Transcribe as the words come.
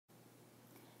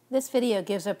This video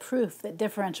gives a proof that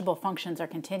differentiable functions are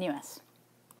continuous.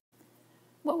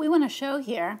 What we want to show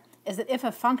here is that if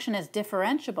a function is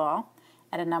differentiable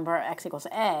at a number x equals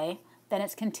a, then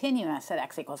it's continuous at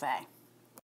x equals a.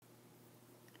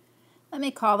 Let me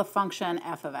call the function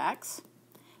f of x,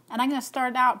 and I'm going to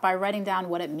start out by writing down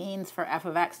what it means for f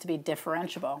of x to be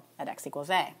differentiable at x equals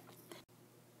a.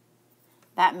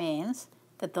 That means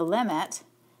that the limit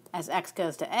as x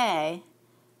goes to a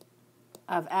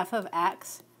of f of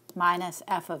x minus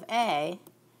f of a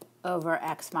over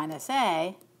x minus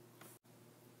a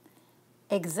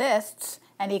exists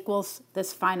and equals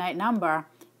this finite number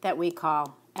that we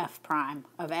call f prime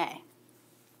of a.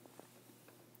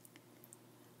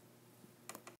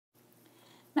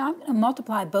 Now I'm going to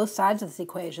multiply both sides of this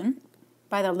equation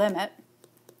by the limit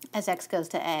as x goes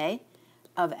to a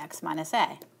of x minus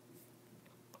a.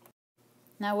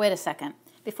 Now wait a second.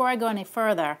 Before I go any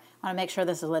further, I want to make sure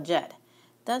this is legit.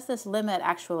 Does this limit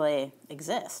actually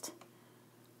exist?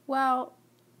 Well,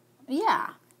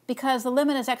 yeah, because the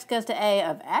limit as x goes to a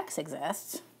of x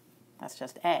exists. That's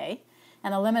just a.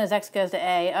 And the limit as x goes to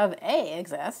a of a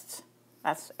exists.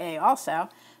 That's a also.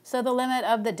 So the limit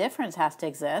of the difference has to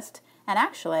exist. And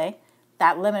actually,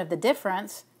 that limit of the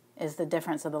difference is the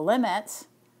difference of the limits,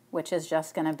 which is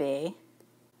just going to be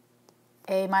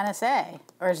a minus a,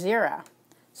 or 0.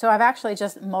 So I've actually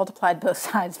just multiplied both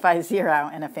sides by 0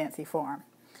 in a fancy form.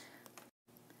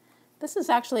 This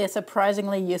is actually a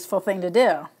surprisingly useful thing to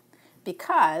do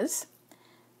because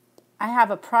I have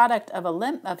a product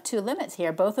of two limits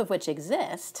here, both of which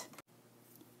exist.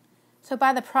 So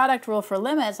by the product rule for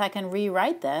limits, I can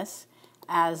rewrite this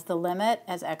as the limit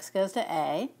as x goes to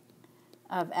a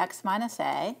of x minus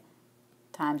a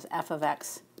times f of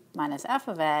x minus f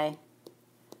of a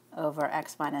over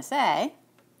x minus a.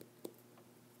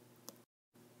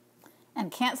 And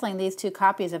canceling these two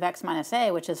copies of x minus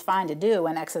a, which is fine to do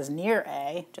when x is near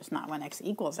a, just not when x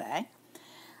equals a,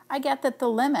 I get that the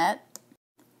limit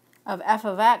of f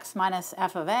of x minus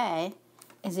f of a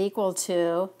is equal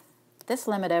to this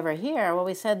limit over here. Well,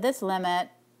 we said this limit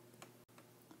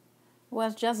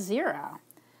was just 0.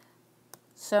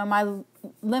 So my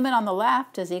limit on the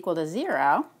left is equal to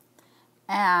 0,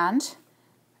 and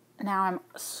now I'm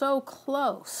so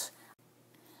close.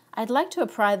 I'd like to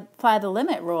apply the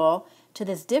limit rule to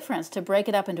this difference to break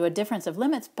it up into a difference of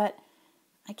limits, but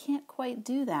I can't quite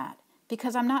do that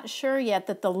because I'm not sure yet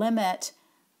that the limit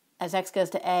as x goes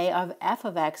to a of f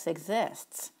of x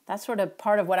exists. That's sort of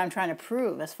part of what I'm trying to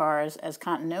prove as far as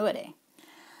continuity.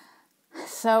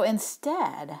 So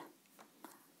instead,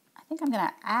 I think I'm going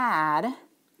to add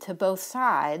to both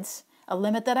sides a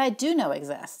limit that I do know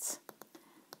exists.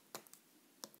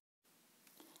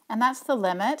 And that's the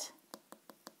limit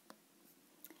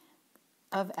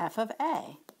of f of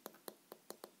a.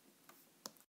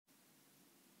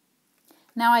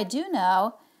 Now I do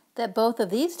know that both of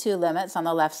these two limits on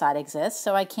the left side exist,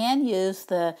 so I can use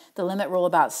the limit rule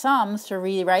about sums to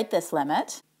rewrite this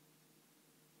limit.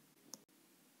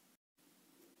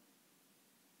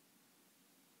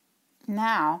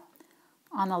 Now,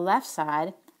 on the left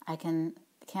side, I can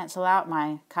cancel out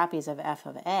my copies of f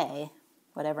of a,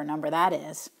 whatever number that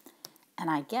is, and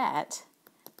I get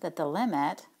that the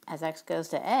limit as x goes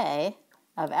to a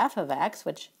of f of x,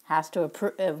 which has to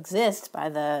exist by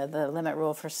the limit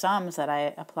rule for sums that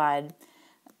I applied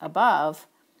above,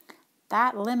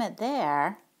 that limit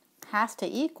there has to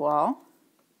equal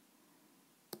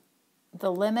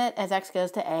the limit as x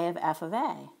goes to a of f of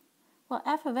a. Well,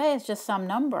 f of a is just some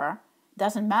number.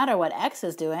 Doesn't matter what x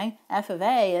is doing. F of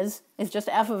a is just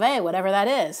f of a, whatever that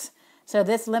is. So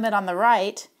this limit on the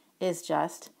right is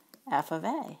just f of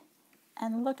a.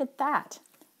 And look at that.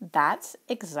 That's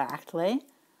exactly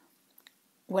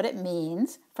what it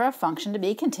means for a function to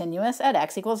be continuous at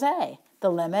x equals a.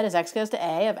 The limit as x goes to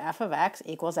a of f of x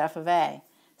equals f of a.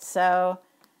 So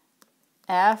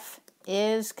f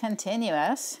is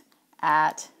continuous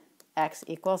at x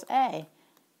equals a.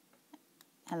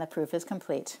 And the proof is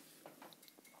complete.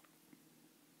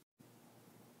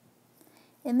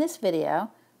 In this video,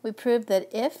 we proved that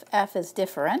if f is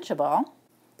differentiable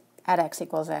at x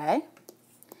equals a,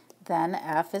 then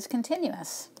f is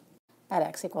continuous at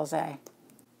x equals a.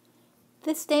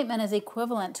 This statement is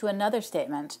equivalent to another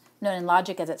statement known in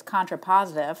logic as its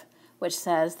contrapositive, which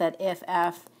says that if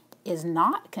f is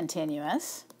not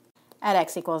continuous at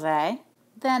x equals a,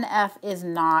 then f is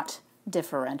not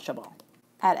differentiable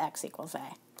at x equals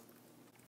a.